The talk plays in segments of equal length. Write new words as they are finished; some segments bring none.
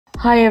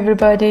Hi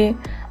everybody!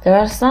 There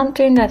are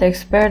something that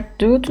experts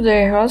do to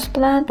their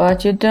houseplant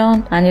but you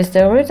don't, and it's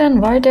the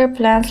reason why their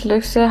plants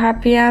look so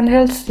happy and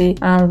healthy,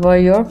 and why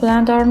your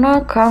plant are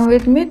not. Come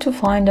with me to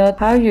find out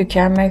how you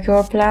can make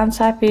your plants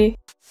happy.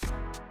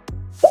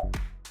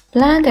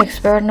 Plant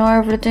experts know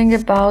everything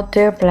about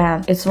their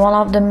plants. It's one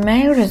of the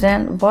main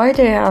reasons why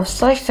they have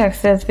such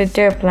success with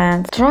their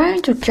plants.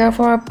 Trying to care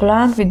for a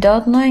plant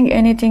without knowing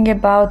anything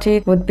about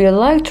it would be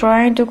like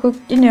trying to cook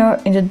dinner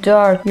in the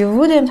dark. You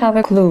wouldn't have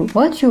a clue.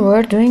 What you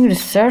were doing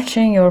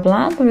researching your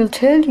plant will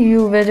tell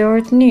you whether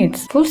it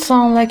needs full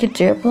sun like a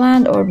deer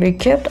plant or be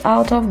kept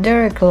out of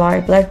direct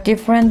light like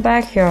different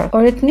backyard,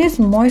 or it needs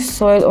moist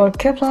soil or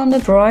kept on the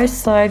dry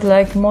side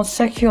like most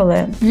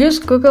succulent. Use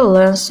Google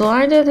Lens to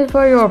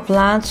identify your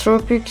plants through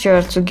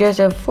pictures to get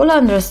a full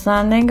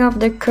understanding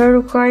of the care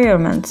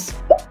requirements.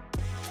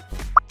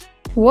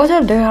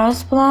 Water their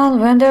houseplant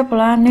when their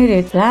plant needs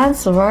it.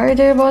 Plants vary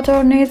their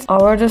water needs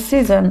over the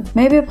season.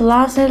 Maybe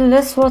plants need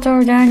less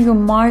water than you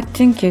might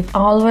think it.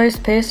 Always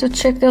best to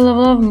check the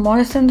level of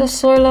moisture in the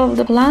soil of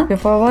the plant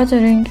before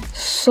watering.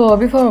 So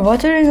before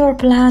watering your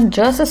plant,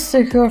 just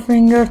stick your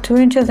finger 2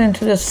 inches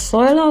into the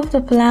soil of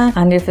the plant,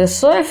 and if the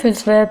soil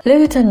feels wet,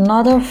 leave it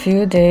another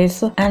few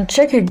days and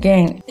check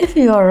again. If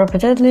you are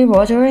repeatedly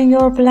watering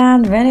your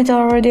plant when it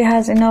already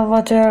has enough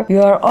water,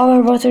 you are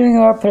overwatering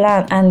your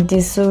plant, and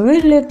this will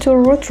lead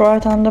to root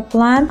rot on the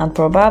plant and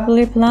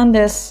probably plant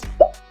death.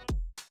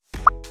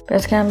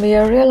 Pests can be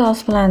a real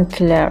houseplant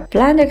killer.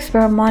 Plant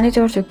experts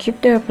monitor to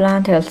keep their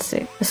plant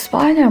healthy.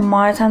 Spider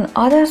mites and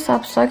other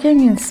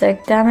sap-sucking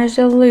insects damage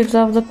the leaves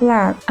of the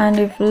plant, and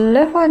if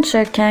left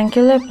unchecked can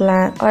kill a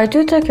plant. I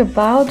do talk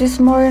about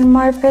this more in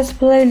my pest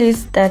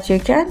playlist that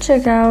you can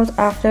check out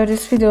after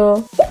this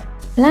video.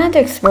 Plant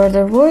experts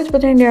avoid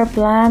putting their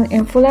plant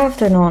in full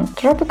afternoon.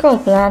 Tropical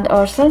plants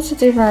are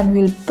sensitive and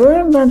will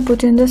burn when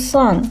put in the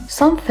sun.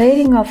 Some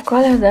fading of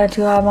color that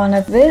you have on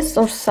a west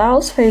or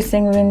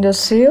south-facing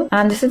windowsill,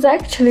 and this is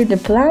actually the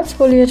plant's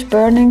foliage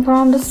burning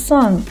from the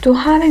sun. To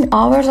having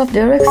hours of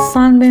direct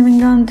sun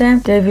beaming on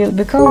them, they will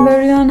become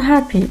very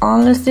unhappy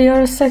unless they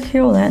are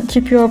succulent.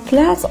 Keep your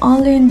plants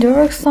only in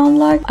direct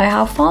sunlight. I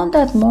have found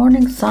that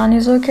morning sun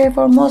is okay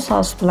for most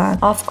houseplants.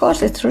 Of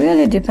course, it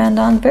really depends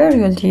on where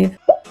you live.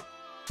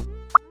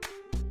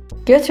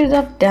 Get rid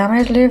of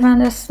damaged leaf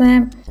and the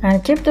stem,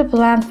 and keep the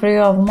plant free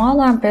of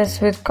mold and pests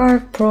with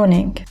correct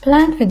pruning.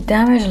 Plants with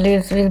damaged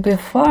leaves will be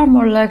far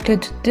more likely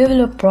to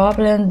develop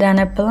problems than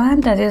a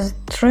plant that is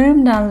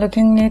trimmed and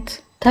looking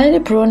neat. Tidy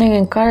pruning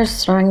encourages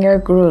stronger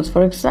growth.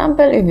 For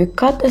example, if we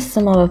cut the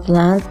stem of a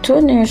plant,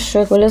 2 new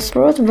shoots will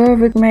sprout where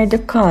we made the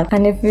cut,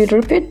 and if we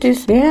repeat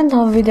this, we end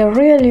up with a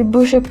really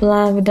bushy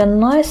plant with a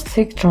nice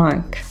thick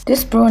trunk.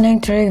 This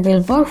pruning trick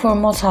will work for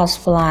most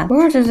houseplants.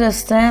 Where there is a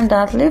stem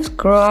that leaves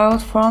grow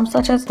out from,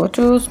 such as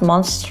pothos,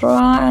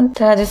 monstera, and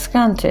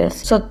tradescantes.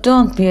 So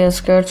don't be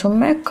scared to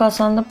make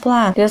cuts on the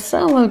plant. The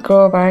stem will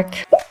grow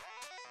back.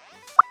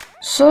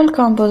 Soil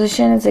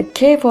composition is a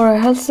key for a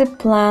healthy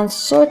plant,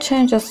 so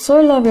change the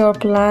soil of your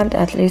plant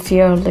at least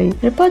yearly.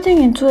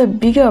 Repotting into a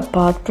bigger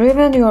pot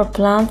prevents your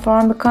plant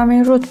from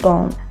becoming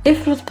root-bound.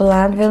 If root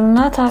plant will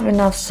not have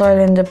enough soil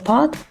in the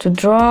pot to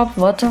draw up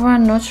water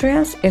and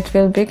nutrients, it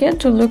will begin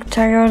to look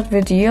tired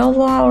with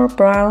yellow or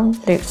brown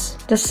leaves.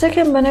 The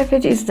second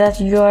benefit is that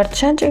you are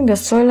changing the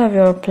soil of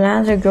your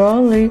plant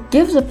regularly.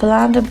 Give the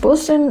plant a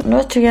boost in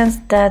nutrients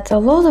that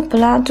allow the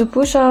plant to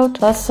push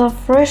out lots of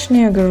fresh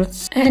new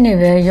roots.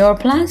 Anyway, your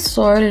plant's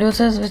soil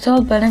loses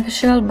vital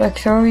beneficial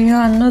bacteria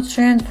and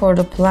nutrients for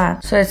the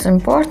plant, so it's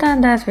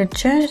important that we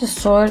change the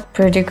soil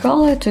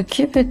periodically to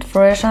keep it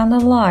fresh and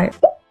alive.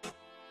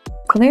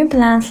 Clean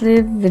plants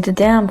live with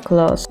damp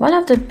clothes. One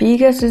of the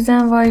biggest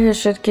reasons why you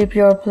should keep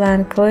your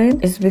plant clean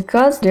is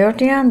because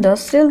dirty and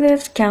dusty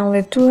leaves can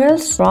lead to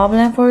health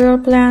problems for your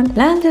plant.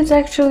 Plant leaves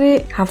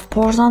actually have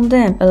pores on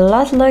them, a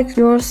lot like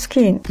your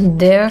skin.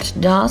 Dirt,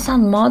 dust,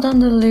 and mud on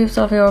the leaves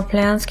of your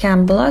plants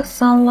can block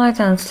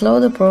sunlight and slow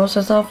the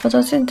process of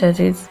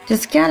photosynthesis.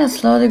 This can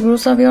slow the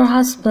growth of your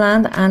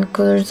houseplant and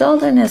could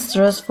result in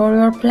stress for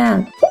your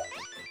plant.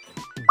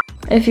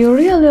 If you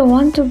really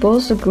want to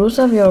boost the growth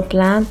of your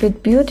plant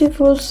with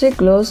beautiful, thick,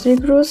 glossy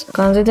growth,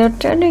 consider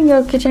turning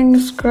your kitchen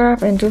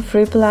scrap into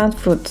free plant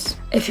foods.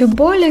 If you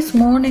boil this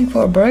morning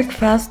for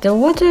breakfast, the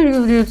water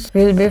you use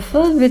will be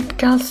filled with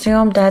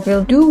calcium that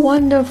will do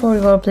wonder for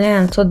your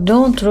plant, so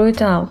don't throw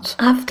it out.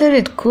 After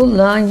it cools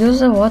down, use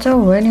the water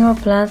when your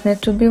plants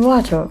need to be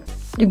watered.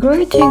 The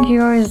great thing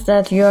here is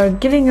that you are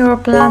giving your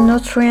plant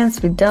nutrients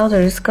without the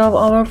risk of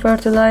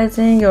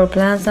over-fertilizing your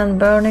plants and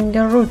burning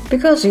the root,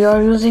 because you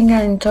are using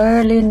an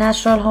entirely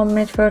natural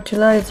homemade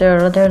fertilizer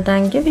rather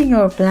than giving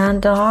your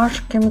plant the harsh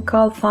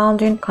chemical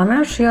found in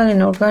commercial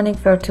inorganic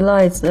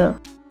fertilizer.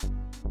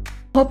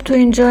 Hope to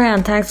enjoy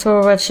and thanks for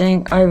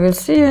watching. I will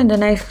see you in the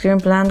next green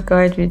plant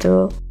guide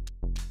video.